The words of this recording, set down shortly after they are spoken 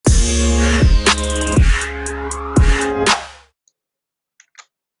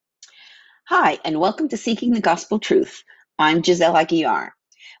Hi, and welcome to Seeking the Gospel Truth. I'm Giselle Aguiar.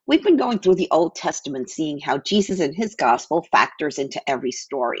 We've been going through the Old Testament, seeing how Jesus and his gospel factors into every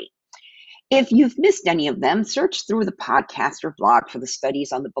story. If you've missed any of them, search through the podcast or blog for the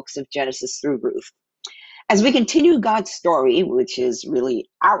studies on the books of Genesis through Ruth. As we continue God's story, which is really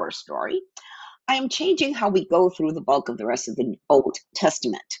our story, I am changing how we go through the bulk of the rest of the Old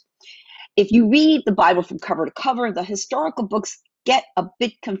Testament. If you read the Bible from cover to cover, the historical books get a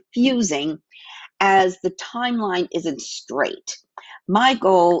bit confusing as the timeline isn't straight. My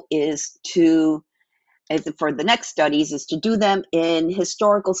goal for the next studies, is to do them in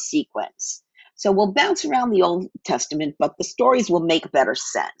historical sequence. So we'll bounce around the Old Testament, but the stories will make better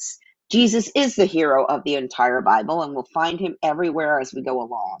sense. Jesus is the hero of the entire Bible, and we'll find him everywhere as we go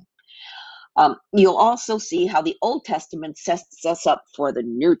along. You'll also see how the Old Testament sets us up for the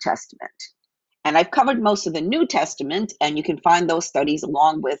New Testament. And I've covered most of the New Testament, and you can find those studies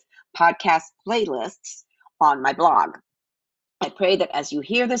along with podcast playlists on my blog. I pray that as you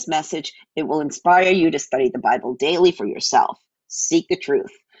hear this message, it will inspire you to study the Bible daily for yourself. Seek the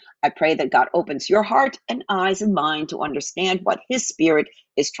truth. I pray that God opens your heart and eyes and mind to understand what His Spirit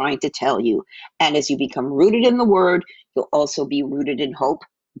is trying to tell you. And as you become rooted in the Word, you'll also be rooted in hope,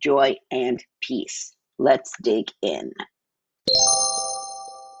 joy, and peace. Let's dig in.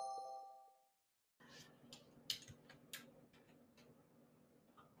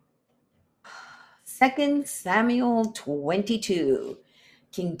 Second Samuel 22.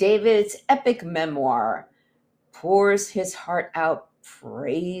 King David's epic memoir pours his heart out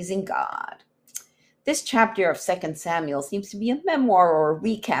praising God. This chapter of 2 Samuel seems to be a memoir or a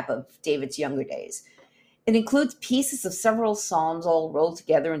recap of David's younger days. It includes pieces of several psalms all rolled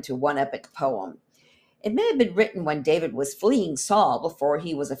together into one epic poem. It may have been written when David was fleeing Saul before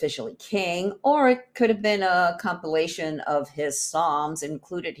he was officially king, or it could have been a compilation of his psalms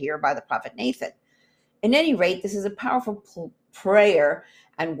included here by the prophet Nathan. At any rate, this is a powerful prayer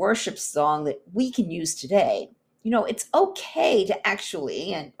and worship song that we can use today. You know, it's okay to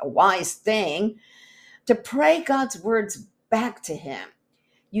actually, and a wise thing, to pray God's words back to Him.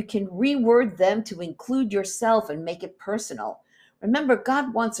 You can reword them to include yourself and make it personal. Remember,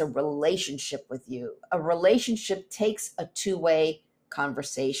 God wants a relationship with you. A relationship takes a two-way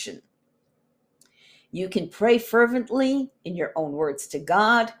conversation. You can pray fervently in your own words to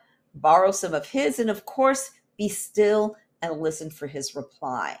God, borrow some of His, and of course, be still and listen for His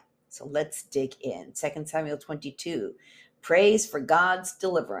reply. So let's dig in. 2 Samuel 22, praise for God's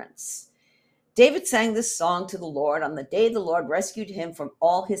deliverance. David sang this song to the Lord on the day the Lord rescued him from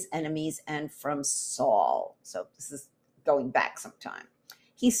all his enemies and from Saul. So this is going back some time.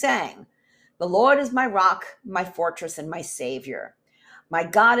 He sang, "The Lord is my rock, my fortress, and my savior. My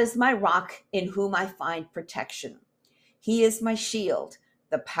God is my rock in whom I find protection. He is my shield,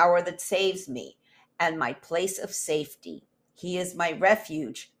 the power that saves me, and my place of safety. He is my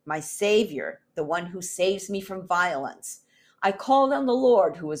refuge, my savior, the one who saves me from violence. I called on the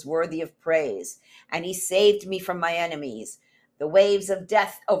Lord who is worthy of praise, and he saved me from my enemies. The waves of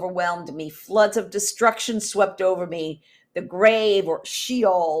death overwhelmed me, floods of destruction swept over me. The grave or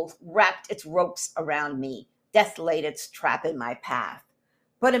Sheol wrapped its ropes around me. Death laid its trap in my path.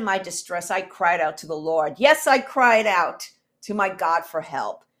 But in my distress, I cried out to the Lord. Yes, I cried out to my God for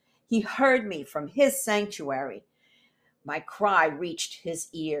help. He heard me from his sanctuary. My cry reached his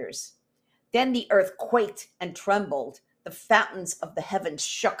ears. Then the earth quaked and trembled. The fountains of the heavens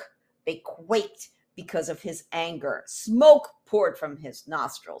shook. They quaked because of his anger. Smoke poured from his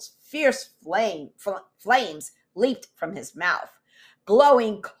nostrils. Fierce flames leaped from his mouth.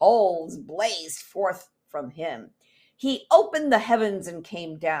 Glowing coals blazed forth from him. He opened the heavens and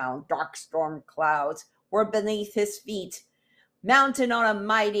came down. Dark storm clouds were beneath his feet. Mounted on a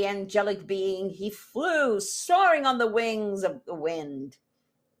mighty angelic being, he flew, soaring on the wings of the wind.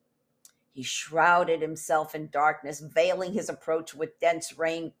 He shrouded himself in darkness, veiling his approach with dense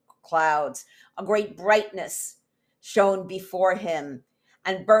rain clouds. A great brightness shone before him,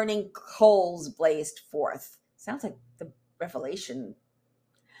 and burning coals blazed forth. Sounds like the Revelation.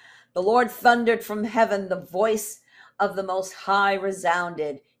 The Lord thundered from heaven. The voice of the Most High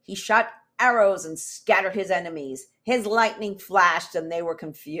resounded. He shot arrows and scattered his enemies. His lightning flashed, and they were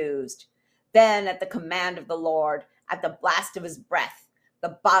confused. Then, at the command of the Lord, at the blast of his breath,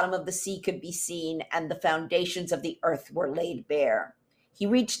 the bottom of the sea could be seen, and the foundations of the earth were laid bare. He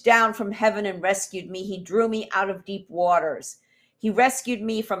reached down from heaven and rescued me. He drew me out of deep waters. He rescued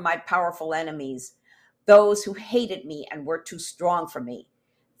me from my powerful enemies, those who hated me and were too strong for me.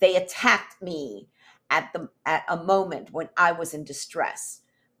 They attacked me at a moment when I was in distress.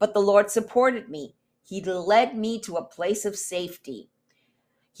 But the Lord supported me. He led me to a place of safety.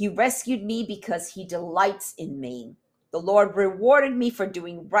 He rescued me because he delights in me. The Lord rewarded me for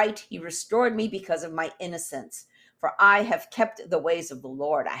doing right. He restored me because of my innocence. For I have kept the ways of the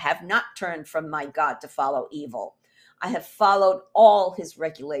Lord. I have not turned from my God to follow evil. I have followed all his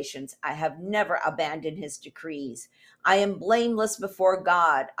regulations. I have never abandoned his decrees. I am blameless before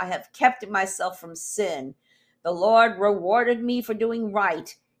God. I have kept myself from sin. The Lord rewarded me for doing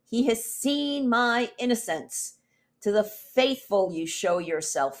right. He has seen my innocence. To the faithful, you show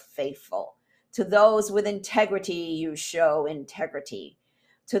yourself faithful. To those with integrity, you show integrity.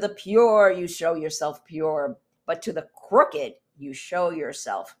 To the pure, you show yourself pure. But to the crooked, you show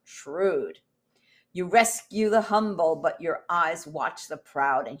yourself shrewd. You rescue the humble, but your eyes watch the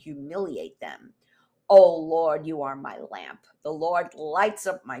proud and humiliate them. O Lord, you are my lamp. The Lord lights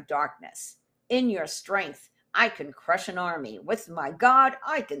up my darkness. In your strength, I can crush an army. With my God,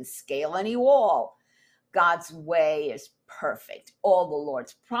 I can scale any wall. God's way is perfect. All the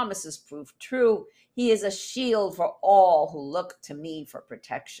Lord's promises prove true. He is a shield for all who look to me for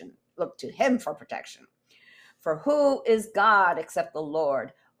protection. Look to him for protection. For who is God except the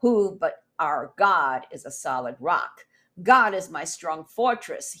Lord? Who but our God is a solid rock? God is my strong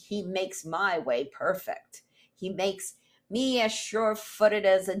fortress. He makes my way perfect. He makes me as sure-footed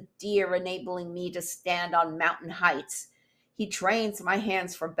as a deer, enabling me to stand on mountain heights. He trains my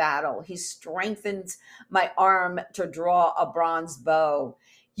hands for battle. He strengthens my arm to draw a bronze bow.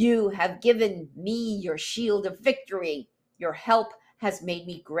 You have given me your shield of victory. Your help has made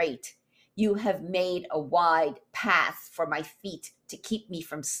me great. You have made a wide path for my feet to keep me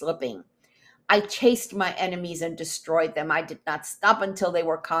from slipping. I chased my enemies and destroyed them. I did not stop until they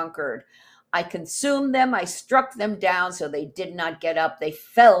were conquered. I consumed them. I struck them down so they did not get up. They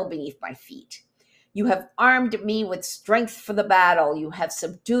fell beneath my feet. You have armed me with strength for the battle. You have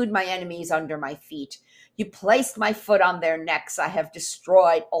subdued my enemies under my feet. You placed my foot on their necks. I have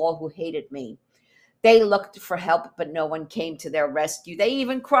destroyed all who hated me. They looked for help, but no one came to their rescue. They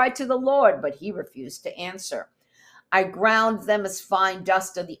even cried to the Lord, but he refused to answer. I ground them as fine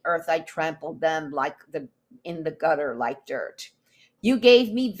dust of the earth. I trampled them in the gutter like dirt. You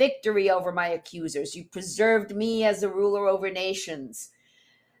gave me victory over my accusers. You preserved me as a ruler over nations.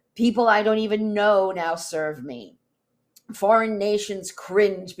 People I don't even know now serve me. Foreign nations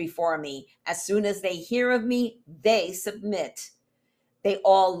cringe before me. As soon as they hear of me, they submit. They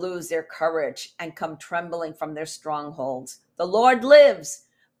all lose their courage and come trembling from their strongholds. The Lord lives.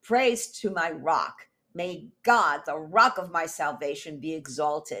 Praise to my rock. May God, the rock of my salvation, be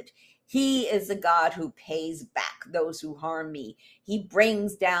exalted. He is the God who pays back those who harm me. He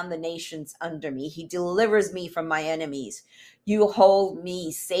brings down the nations under me. He delivers me from my enemies. You hold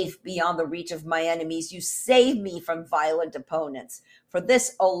me safe beyond the reach of my enemies. You save me from violent opponents. For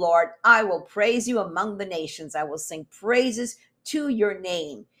this, O Lord, I will praise you among the nations. I will sing praises to your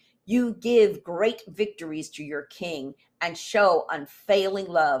name. You give great victories to your king and show unfailing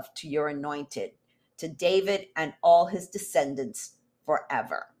love to your anointed, to David and all his descendants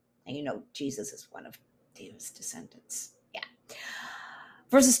forever. And you know, Jesus is one of David's descendants. Yeah.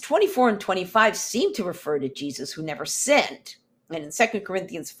 Verses 24 and 25 seem to refer to Jesus who never sinned. And in 2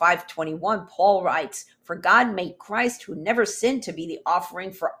 Corinthians 5:21, Paul writes, "For God made Christ who never sinned to be the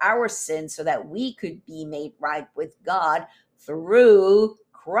offering for our sins so that we could be made right with God through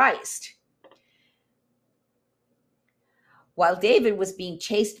Christ." While David was being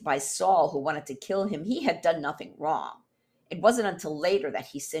chased by Saul, who wanted to kill him, he had done nothing wrong. It wasn't until later that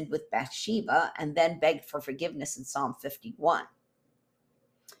he sinned with Bathsheba and then begged for forgiveness in Psalm 51.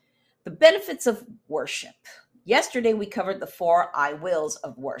 The benefits of worship. Yesterday, we covered the 4 I wills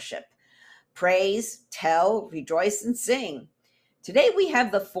of worship: praise, tell, rejoice, and sing. Today, we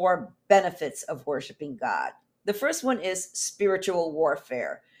have the 4 benefits of worshiping God. The first one is spiritual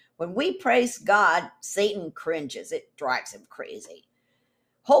warfare. When we praise God, Satan cringes. It drives him crazy.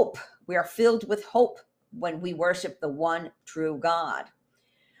 Hope. We are filled with hope when we worship the one true God.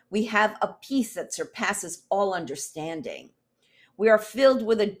 We have a peace that surpasses all understanding. We are filled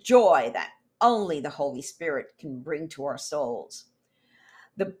with a joy that only the Holy Spirit can bring to our souls.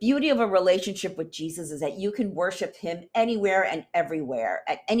 The beauty of a relationship with Jesus is that you can worship him anywhere and everywhere,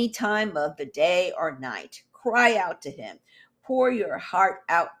 at any time of the day or night. Cry out to him. Pour your heart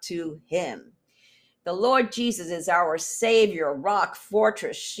out to him. The Lord Jesus is our Savior, rock,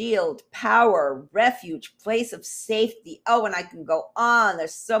 fortress, shield, power, refuge, place of safety. Oh, and I can go on.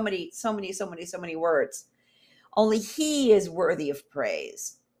 There's so many words. Only he is worthy of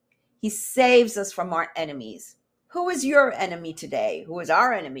praise. He saves us from our enemies. Who is your enemy today? Who is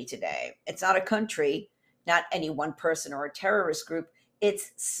our enemy today? It's not a country, not any one person or a terrorist group.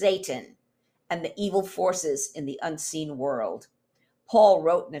 It's Satan and the evil forces in the unseen world. Paul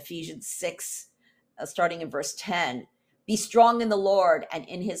wrote in Ephesians 6, starting in verse 10, "Be strong in the Lord and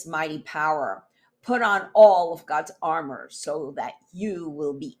in his mighty power. Put on all of God's armor so that you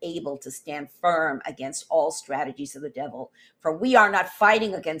will be able to stand firm against all strategies of the devil. For we are not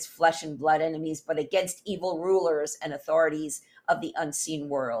fighting against flesh and blood enemies, but against evil rulers and authorities of the unseen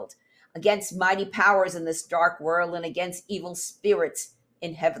world, against mighty powers in this dark world, and against evil spirits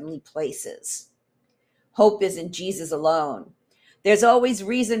in heavenly places." Hope is in Jesus alone. There's always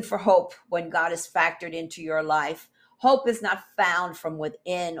reason for hope when God is factored into your life. Hope is not found from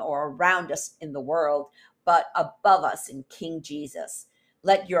within or around us in the world, but above us in King Jesus.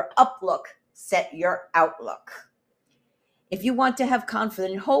 Let your uplook set your outlook. If you want to have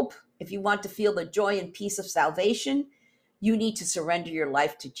confident hope, if you want to feel the joy and peace of salvation, you need to surrender your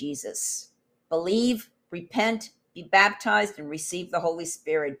life to Jesus. Believe, repent, be baptized, and receive the Holy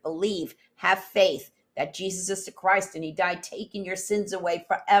Spirit. Believe, have faith that Jesus is the Christ and he died taking your sins away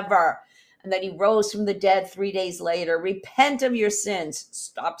forever, and that he rose from the dead 3 days later. Repent of your sins.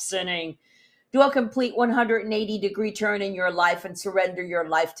 Stop sinning. Do a complete 180-degree turn in your life and surrender your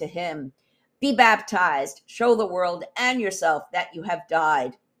life to him. Be baptized. Show the world and yourself that you have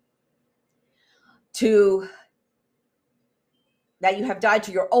died to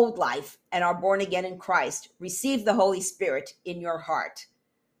your old life and are born again in Christ. Receive the Holy Spirit in your heart.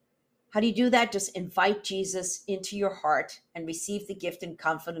 How do you do that? Just invite Jesus into your heart and receive the gift and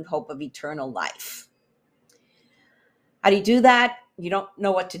confident hope of eternal life. How do you do that? You don't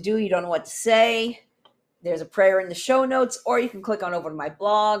know what to do. You don't know what to say. There's a prayer in the show notes, or you can click on over to my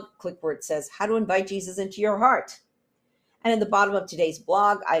blog, click where it says how to invite Jesus into your heart. And in the bottom of today's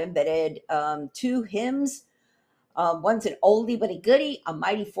blog, I embedded 2 hymns. One's an oldie but a goodie, "A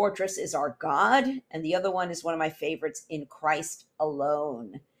Mighty Fortress is Our God," and the other one is one of my favorites, "In Christ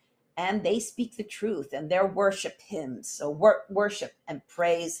Alone." And they speak the truth, and they're worship hymns. So worship and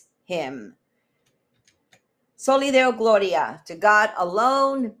praise him. Soli Deo Gloria. To God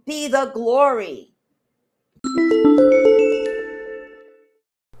alone be the glory.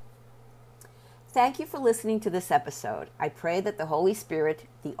 Thank you for listening to this episode. I pray that the Holy Spirit,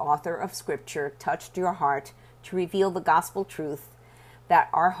 the author of Scripture, touched your heart to reveal the gospel truth that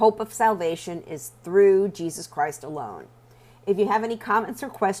our hope of salvation is through Jesus Christ alone. If you have any comments or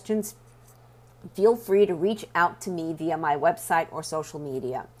questions, feel free to reach out to me via my website or social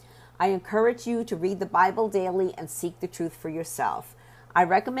media. I encourage you to read the Bible daily and seek the truth for yourself. I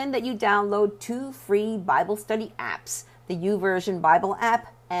recommend that you download 2 free Bible study apps, the YouVersion Bible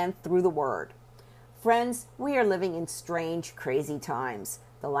app and Through the Word. Friends, we are living in strange, crazy times,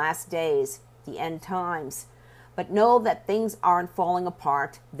 the last days, the end times. But know that things aren't falling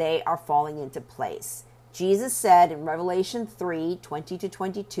apart, they are falling into place. Jesus said in Revelation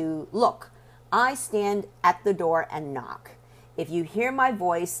 3:20-22, "Look, I stand at the door and knock. If you hear my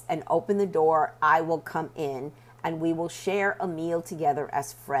voice and open the door, I will come in, and we will share a meal together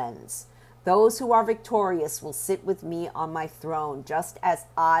as friends. Those who are victorious will sit with me on my throne, just as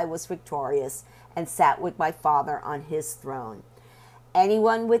I was victorious and sat with my Father on his throne."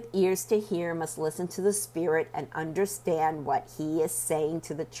 Anyone with ears to hear must listen to the Spirit and understand what he is saying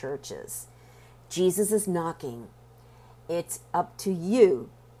to the churches. Jesus is knocking. It's up to you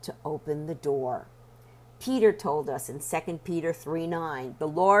to open the door. Peter told us in 2 Peter 3:9, the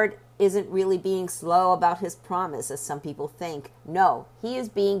Lord isn't really being slow about his promise, as some people think. No, he is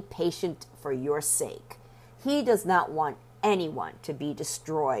being patient for your sake. He does not want anyone to be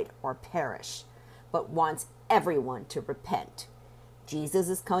destroyed or perish, but wants everyone to repent. Jesus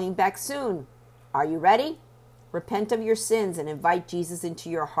is coming back soon. Are you ready? Repent of your sins and invite Jesus into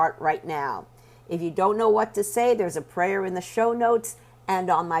your heart right now. If you don't know what to say, there's a prayer in the show notes and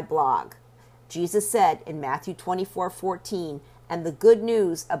on my blog. Jesus said in Matthew 24:14, "And the good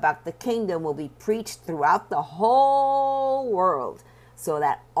news about the kingdom will be preached throughout the whole world, so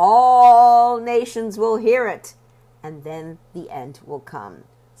that all nations will hear it, and then the end will come."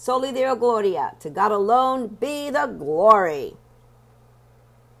 Soli Deo Gloria. To God alone be the glory.